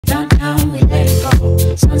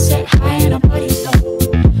Sunset high and our bodies low.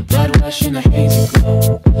 Blood rush in a hazy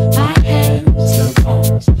glow. My hands, your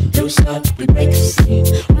bones. Loose up, we break the scene.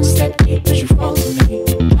 One step deep as you follow me.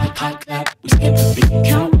 Hot, hot clap, we skip the beat.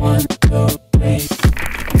 Count 1, 2,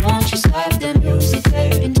 3. Won't you slide the music,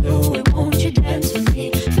 fade into it? Won't you dance with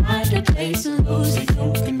me? Find a place and lose it.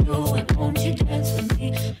 You can do it. Won't you dance with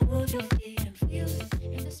me? Move your feet and feel it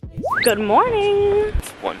in the space. Good morning.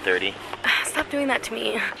 It's 1:30. Stop doing that to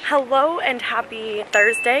me. Hello and happy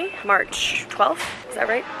Thursday, March 12th. Is that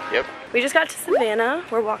right? Yep. We just got to Savannah.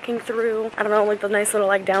 We're walking through, I don't know, like the nice little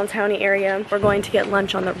like downtowny area. We're going to get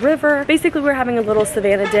lunch on the river. Basically, we're having a little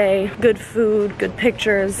Savannah day. Good food, good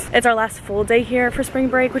pictures. It's our last full day here for spring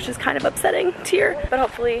break, which is kind of upsetting to hear, but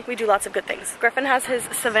hopefully we do lots of good things. Griffin has his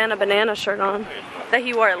Savannah banana shirt on that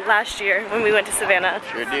he wore last year when we went to Savannah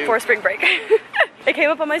for spring break. It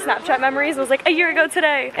came up on my Snapchat memories. It was like a year ago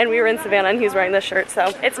today. And we were in Savannah and he was wearing this shirt,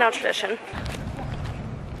 so it's now tradition.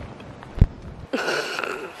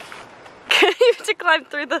 You have to climb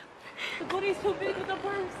through the body's too big with the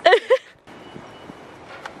purse.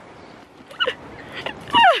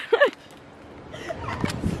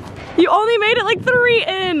 You only made it like 3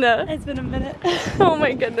 in. It's been a minute. Oh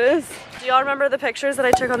my goodness. Do y'all remember the pictures that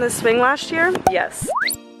I took on this swing last year? Yes.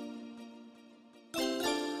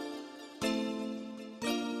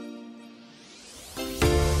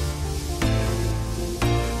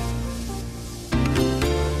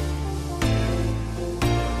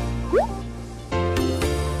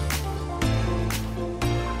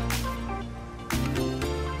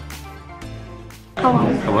 Hello.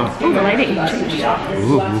 Hello. Oh, the lighting changed.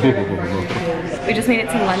 We just made it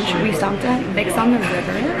to lunch. We stopped at Vic's on the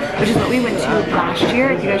River, which is what we went to last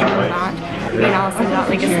year, if you guys remember that. Me and Allison got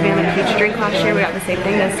like a Savannah peach drink last year. We got the same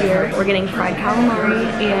thing this year. We're getting fried calamari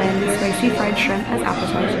and spicy fried shrimp as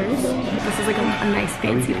appetizers. This is like a nice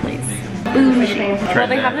fancy place. Bougie. Well,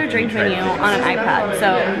 they have their drink menu on an iPad,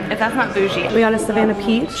 so if that's not bougie. We got a Savannah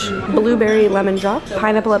peach, blueberry lemon drop,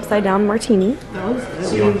 pineapple upside down martini.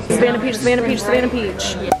 Savannah peach, Savannah peach, Savannah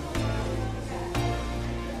peach.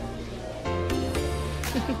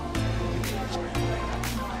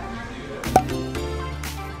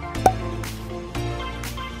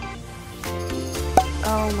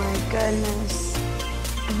 Oh my goodness.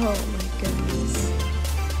 Oh my goodness.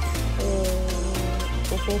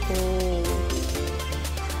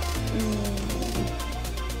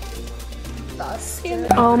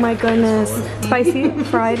 Oh my goodness. Spicy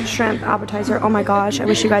fried shrimp appetizer. Oh my gosh, I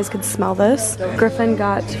wish you guys could smell this. Griffin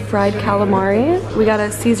got fried calamari. We got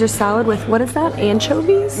a Caesar salad with, what is that,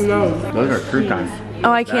 anchovies? No, those are croutons.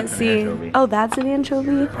 Oh, I can't see. Oh, that's an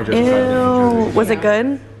anchovy? Ew. Was it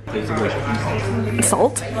good?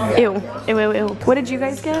 Salt? Ew. Ew, ew, ew. What did you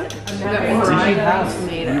guys get?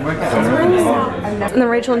 And then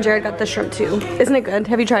Rachel and Jared got the shrimp too. Isn't it good?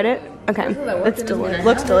 Have you tried it? Okay. It's delicious.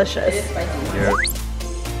 Looks delicious.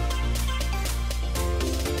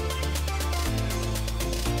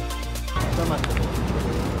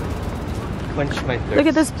 Quench my thirst. Look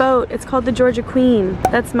at this boat. It's called the Georgia Queen.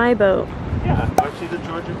 That's my boat. Yeah, aren't you the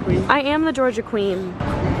Georgia Queen? I am the Georgia Queen.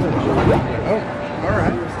 Oh,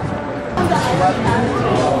 alright.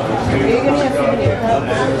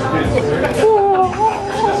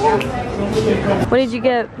 What did you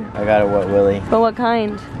get? I got a Wet Willy. But what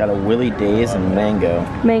kind? Got a Willy Days and mango.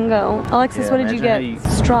 Mango. Alexis, Yeah, what did you get?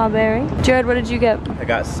 Strawberry. Jared, what did you get? I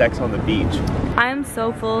got Sex on the Beach. I am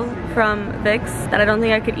so full from Vic's that I don't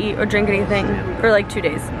think I could eat or drink anything for like 2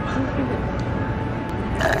 days.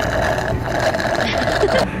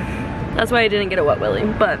 That's why I didn't get a Wet Willy,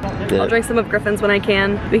 but I'll drink some of Griffin's when I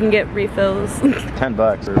can. We can get refills. $10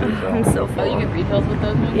 for a refill. I'm so full. Oh, you get refills with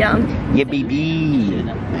those ones? Yeah. Yeah, baby.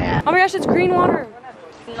 Oh my gosh, it's green water.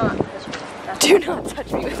 Do not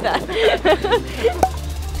touch me with that.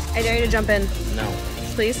 I dare you to jump in. No.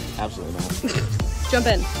 Please? Absolutely not. Jump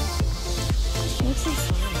in. It looks like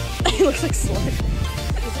slime. It looks like slime.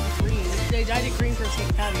 It's like green. They dyed it green for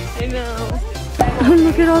St. Patty's. I know. Oh,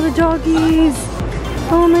 look at all the doggies.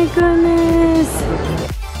 Oh my goodness.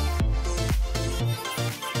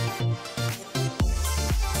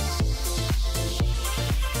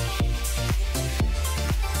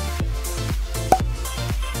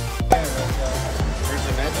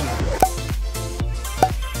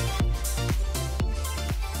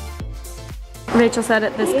 Rachel said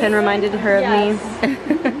it, this pin reminded her of me.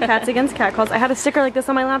 Cats Against Catcalls. I had a sticker like this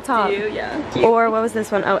on my laptop. Do you? Yeah. Or what was this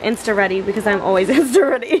one? Oh, Insta Ready, because I'm always Insta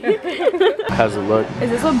Ready. How's it look? Is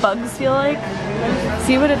this what bugs feel like?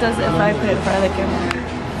 See what it does if I put it in front of the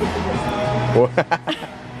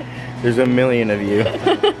camera. There's a million of you.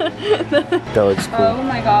 That looks cool. Oh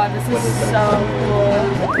my god, this is so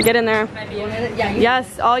cool. Get in there.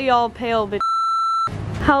 Yes, all y'all pale bitch.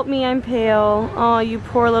 Help me, I'm pale. Oh, you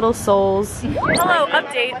poor little souls. Hello,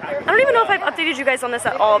 update. I don't even know if I've updated you guys on this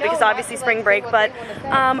at all because obviously spring break, but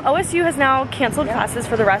OSU has now canceled classes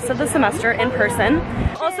for the rest of the semester in person.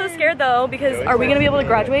 Also scared though because are we gonna be able to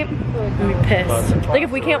graduate? I'm gonna be pissed. Like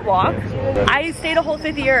if we can't walk, I stayed a whole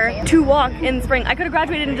 5th year to walk in spring. I could have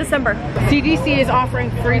graduated in December. CDC is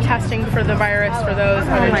offering free testing for the virus for those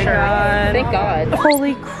Oh my god. Thank God.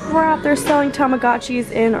 Holy crap, they're selling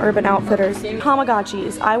Tamagotchis in Urban Outfitters.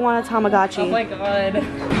 Tamagotchis. I want a Tamagotchi. Oh my god.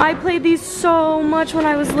 I played these so much when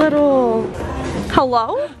I was little.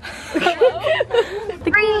 Hello? 3,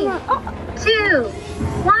 2,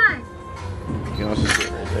 1. You can also sit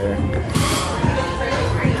right there.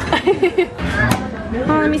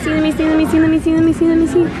 Oh, let me see, let me see, let me see, let me see, let me see, let me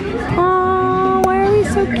see. Oh, why are we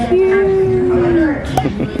so cute?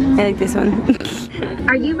 I like this one.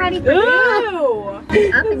 Are you ready for this? Ooh!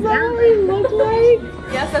 Up and down. What you look like?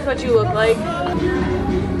 Yes, that's what you look like. 3,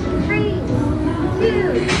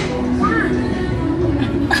 2, 1.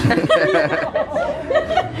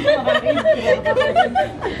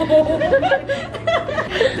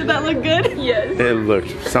 Did that look good? Yes. It looked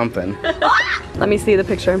something. Let me see the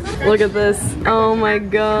picture. Look at this. Oh my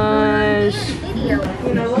gosh.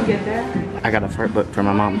 I got a fart book for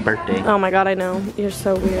my mom's birthday. Oh my god, I know. You're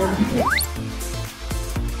so weird.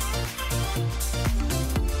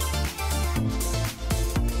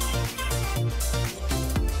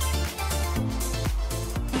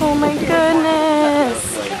 Oh my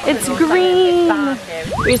goodness. It's green.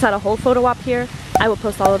 We just had a whole photo op here. I will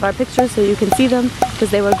post all of our pictures so you can see them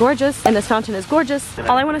because they were gorgeous and this fountain is gorgeous.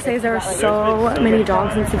 All I want to say is there are so many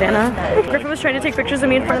dogs in Savannah. Griffin was trying to take pictures of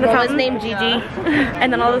me in front of the fountain. named Gigi.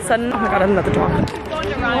 And then all of a sudden, oh my god, another dog.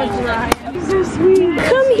 So sweet.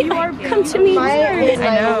 Come here. Come to me. I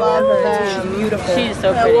know. She's beautiful. She's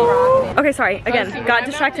so pretty. Okay, sorry. Again, got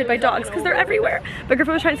distracted by dogs because they're everywhere. But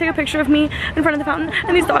Griffin was trying to take a picture of me in front of the fountain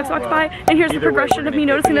and these dogs walked by and here's the progression of me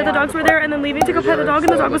noticing that the dogs were there and then leaving to go pet the dog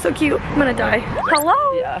and the dog was so cute. I'm gonna die. Hello.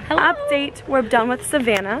 Hello. Update. We're done with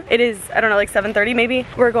Savannah. It is, I don't know, like 7:30 maybe.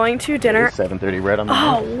 We're going to dinner. It's 7:30 right on the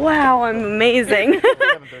Oh wow, I'm amazing.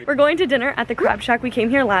 We're going to dinner at the Crab Shack. We came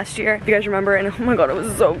here last year, if you guys remember, and oh my god, it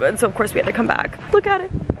was so good. So of course we had to come back. Look at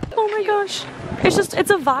it. Oh my gosh. It's just, it's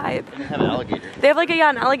a vibe. They have an alligator. They have like a, yeah,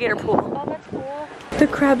 an alligator pool. Oh, that's cool. The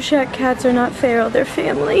Crab Shack cats are not feral, they're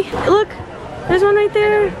family. Look, there's one right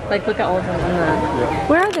there. Like, look at all of them on that.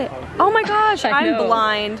 Where are they? Oh my gosh, I I'm know.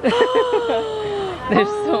 blind. There's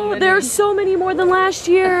so many. There's so many more than last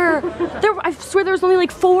year. I swear there was only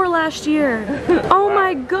like 4 last year. Oh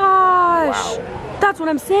my gosh. Wow. That's what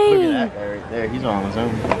I'm saying. Look at that guy right there. He's on his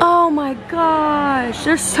own. Oh my gosh,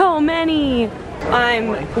 there's so many. I'm,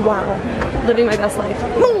 wow, living my best life.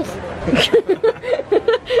 Move!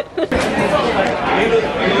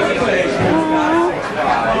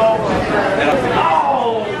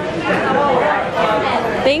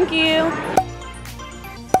 Thank you.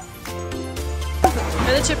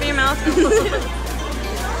 Are the chip in your mouth?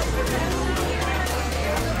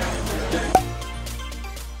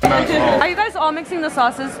 Are you guys all mixing the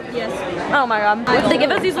sauces? Yes. Oh my god. They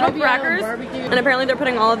give us these little crackers, and apparently they're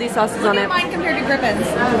putting all of these sauces on it. Mine compared to Griffin's.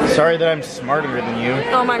 Sorry that I'm smarter than you.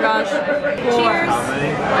 Oh my gosh. Cheers.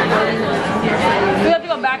 We have to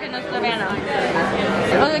go back into Savannah.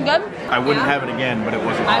 Was it good? I wouldn't have it again, but it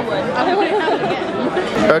wasn't. I would have it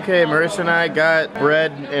again. Okay, Marissa and I got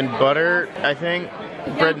bread and butter, I think.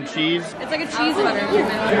 Bread and cheese. It's like a cheese butter.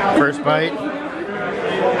 First bite.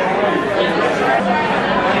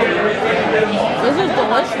 This is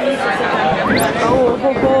delicious.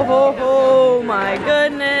 Oh my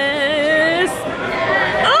goodness.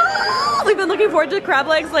 Oh, we've been looking forward to crab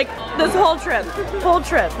legs like this whole trip.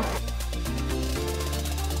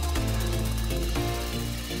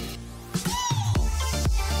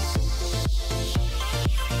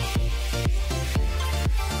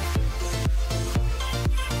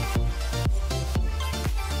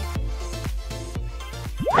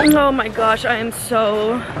 Oh my gosh, I am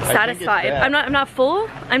so satisfied. I'm not full,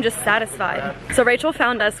 I'm just satisfied. So Rachel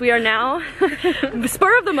found us. We are now,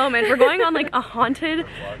 spur of the moment, we're going on like a haunted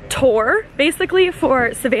tour basically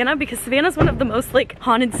for Savannah because Savannah's one of the most like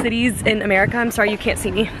haunted cities in America. I'm sorry you can't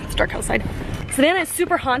see me, it's dark outside. Savannah is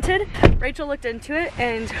super haunted. Rachel looked into it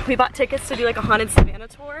and we bought tickets to do like a haunted Savannah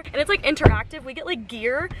tour. And it's like interactive, we get like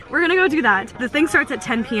gear. We're gonna go do that. The thing starts at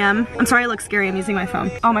 10 p.m. I'm sorry I look scary, I'm using my phone.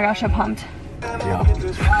 Oh my gosh, I'm pumped. Yeah.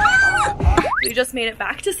 We just made it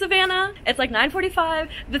back to Savannah. It's like 9:45.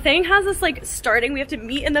 The thing has us like starting. We have to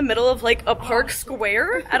meet in the middle of like a park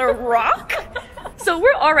square at a rock. So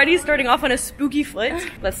we're already starting off on a spooky foot.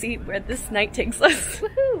 Let's see where this night takes us.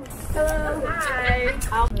 Hello. Hi.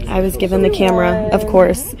 I was given the camera, of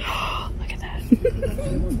course. Look at that.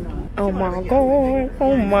 Oh my god.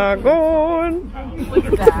 Oh my god. Look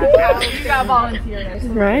at that. You got volunteers.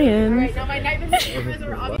 Ryan. Alright, now my night vision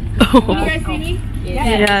are obvious. Can you guys see me?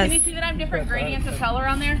 Yes. Can you see that I'm different gradients of color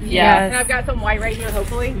on there? Yes. And I've got some white right here,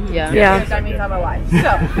 hopefully. Yeah. That means I'm alive.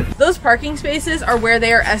 So, those parking spaces are where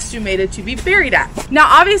they are estimated to be buried at. Now,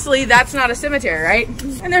 obviously, that's not a cemetery, right?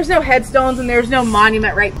 And there's no headstones and there's no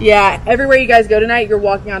monument, right? Yeah, everywhere you guys go tonight, you're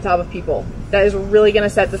walking on top of people. That is really going to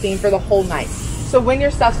set the theme for the whole night. So when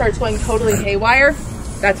your stuff starts going totally haywire,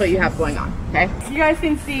 that's what you have going on, okay? You guys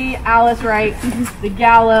can see Alice, right? The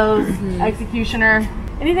gallows, executioner.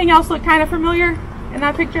 Anything else look kind of familiar in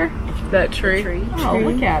that picture? That tree. Oh,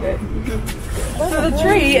 look at it. So the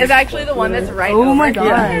tree is actually the one that's right over my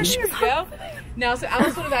gosh. Now, so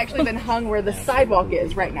Alice would have actually been hung where the sidewalk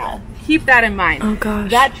is right now. Keep that in mind. Oh gosh.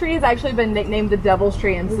 That tree has actually been nicknamed the Devil's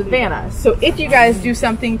Tree in Savannah. So if you guys do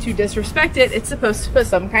something to disrespect it, it's supposed to put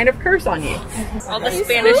some kind of curse on you. All the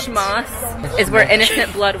Spanish moss is where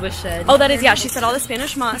innocent blood was shed. Oh, that is, yeah, she said all the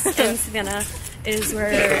Spanish moss in Savannah is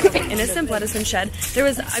where innocent blood has been shed. There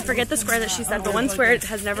was, I forget the square that she said, but one square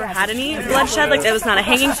has never had any bloodshed. Like, it was not a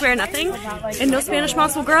hanging square, nothing. And no Spanish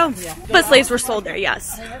moss will grow. But slaves were sold there,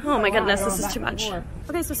 yes. Oh my goodness, this is too much.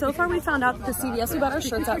 Okay, so far we found out that the CVS we bought our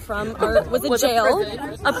shirts at from was a jail,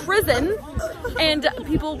 a prison, and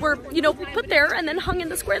people were, you know, put there and then hung in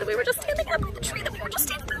the square that we were just standing at, by the tree that we were just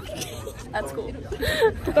standing at. That's cool.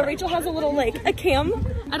 But Rachel has a little, like, a cam.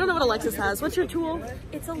 I don't know what Alexis has. What's your tool?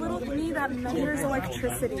 It's a little thingy that measures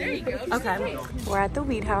electricity. Okay. We're at the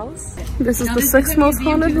Weed House. This is the 6th most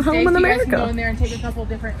haunted home in America. You guys can go in there and take a couple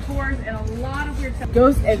different tours and a lot of weird stuff.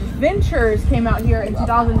 Ghost Adventures came out here in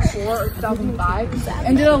 2004 or 2005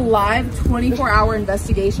 and did a live 24-hour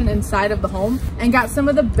investigation inside of the home and got some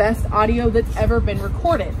of the best audio that's ever been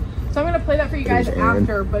recorded. So I'm going to play that for you guys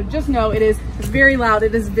after, but just know it is very loud,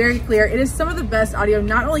 it is very clear. It is some of the best audio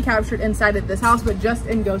not only captured inside of this house, but just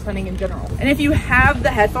in ghost hunting in general. And if you have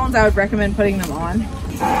the headphones, I would recommend putting them on.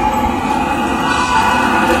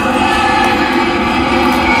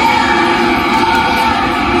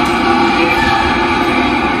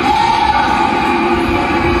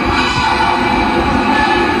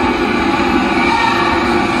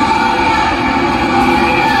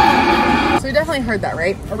 Heard that,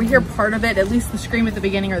 right? Or we hear part of it, at least the scream at the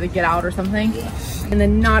beginning or the get out or something, and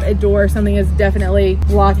then not a door. Something is definitely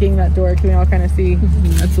blocking that door. Can we all kind of see?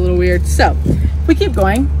 That's a little weird. So we keep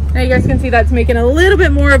going. Now you guys can see that's making a little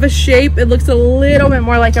bit more of a shape. It looks a little bit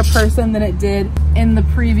more like a person than it did in the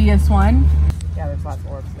previous one. Yeah, there's lots of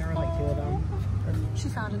orbs. There were like 2 of them. She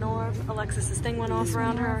found an orb. Alexis's thing went off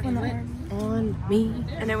around her. On me.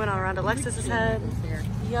 And it went on around Alexis's head.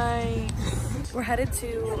 Yikes. We're headed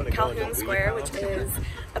to Calhoun Square, which is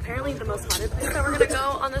apparently the most haunted place that we're gonna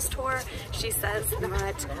go on this tour. She says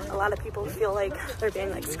that a lot of people feel like they're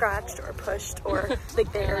being like scratched or pushed or like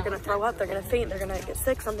they're gonna throw up, they're gonna faint, they're gonna get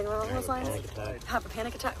sick, something along those lines. Have a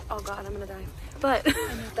panic attack. Oh God, I'm gonna die. But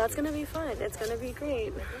that's gonna be fun. It's gonna be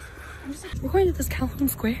great. We're going to this Calhoun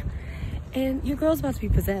Square. And your girl's about to be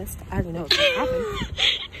possessed. I don't know what's gonna happen.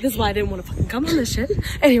 This is why I didn't want to fucking come on this shit.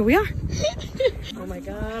 And here we are. Oh my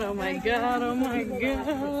God, oh my God, oh my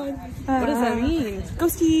God. What does that mean?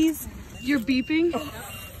 Ghosties. You're beeping?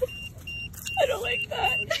 I don't like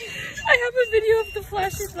that. I have a video of the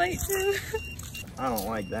flashing light too. I don't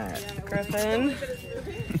like that. Griffin.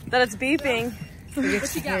 That it's beeping.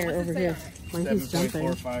 What you got? What's here? 7,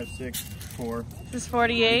 4, 5, 6, 4. This is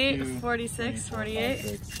 48, 46,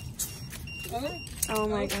 48. Oh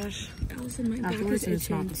my gosh. Allison, my back is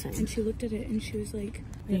itching, and she looked at it and she was like,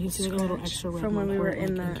 yeah, he's a little extra from when we were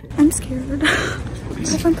in that. I'm scared.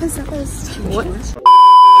 I'm possessed. What?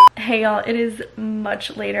 Hey y'all, it is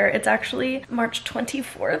much later. It's actually March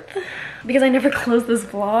 24th because I never closed this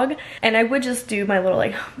vlog, and I would just do my little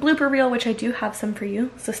like blooper reel, which I do have some for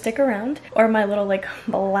you, so stick around, or my little like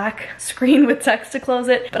black screen with text to close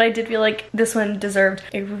it. But I did feel like this one deserved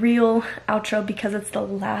a real outro because it's the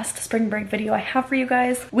last spring break video I have for you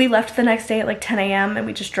guys. We left the next day at like 10 a.m. and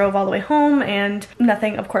we just drove all the way home, and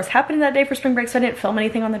nothing of course happened that day for spring break, so I didn't film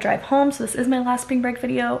anything on the drive home. So this is my last spring break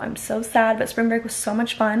video. I'm so sad, but spring break was so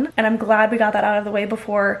much fun. and I'm glad we got that out of the way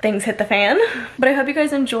before things hit the fan. But I hope you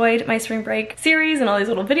guys enjoyed my spring break series and all these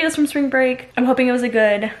little videos from spring break. I'm hoping it was a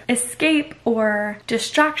good escape or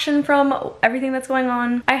distraction from everything that's going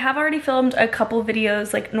on. I have already filmed a couple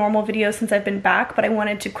videos, like normal videos, since I've been back, but I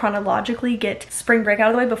wanted to chronologically get spring break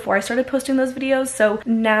out of the way before I started posting those videos. So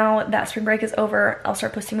now that spring break is over, I'll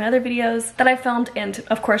start posting my other videos that I filmed, and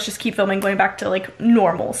of course just keep filming, going back to like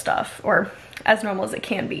normal stuff, or as normal as it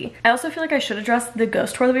can be. I also feel like I should address the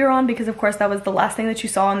ghost tour that we were on, because of course that was the last thing that you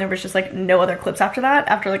saw, and there was just like no other clips after that,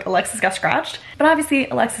 after like Alexis got scratched. But obviously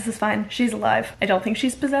Alexis is fine, she's alive. I don't think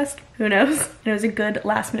she's possessed, who knows? It was a good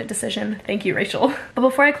last minute decision. Thank you, Rachel. But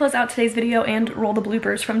before I close out today's video and roll the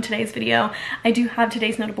bloopers from today's video, I do have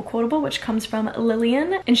today's notable quotable, which comes from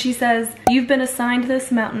Lillian, and she says, "You've been assigned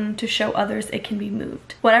this mountain to show others it can be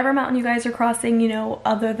moved." Whatever mountain you guys are crossing, you know,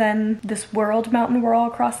 other than this world mountain we're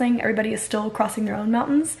all crossing, everybody is still crossing their own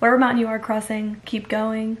mountains. Whatever mountain you are crossing, keep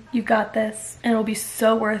going. You got this, and it'll be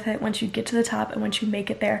so worth it once you get to the top and once you make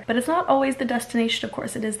it there. But it's not always the destination, of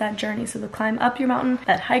course, it is that journey. So the climb up your mountain,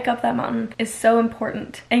 that hike up that mountain is so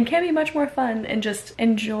important and can be much more fun and just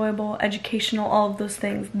enjoyable, educational, all of those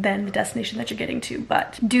things than the destination that you're getting to.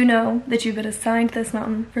 But do know that you've been assigned this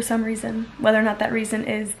mountain for some reason. Whether or not that reason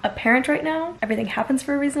is apparent right now, everything happens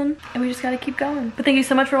for a reason, and we just gotta keep going. But thank you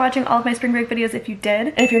so much for watching all of my spring break videos if you did.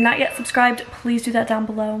 And if you're not yet subscribed, please do that down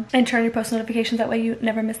below and turn on your post notifications, that way you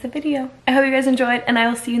never miss a video. I hope you guys enjoyed, and I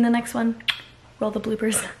will see you in the next one. Roll the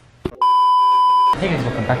bloopers. Hey guys,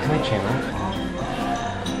 welcome back to my channel.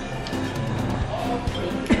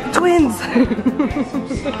 Twins!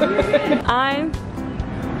 I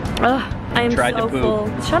am Tried to so poop.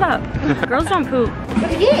 full. Shut up. Girls don't poop.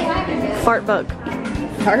 Fart bug.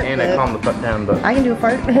 And I calm the fuck down, but I can do a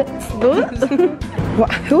fart.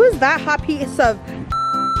 Who is that hot piece of?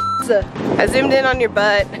 I zoomed in on your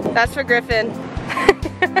butt. That's for Griffin.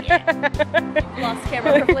 Lost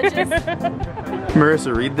camera privileges.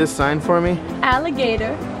 Marissa, read this sign for me.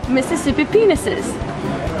 Alligator, Mississippi penises.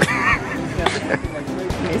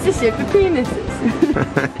 Mississippi penises.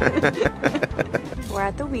 We're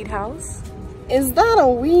at the weed house. Is that a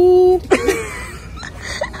weed?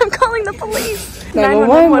 I'm calling the police.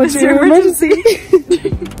 911, what's your emergency?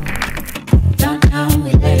 Downtown,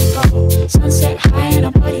 we let it go. Sunset high and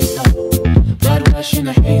our bodies low. Blood rush in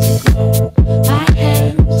a hazy glow. My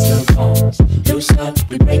hands, the bones. Loose up,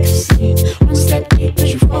 we break the scene. One step deep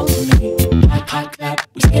as you fall to me. Hot clap,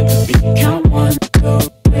 we skip a beat.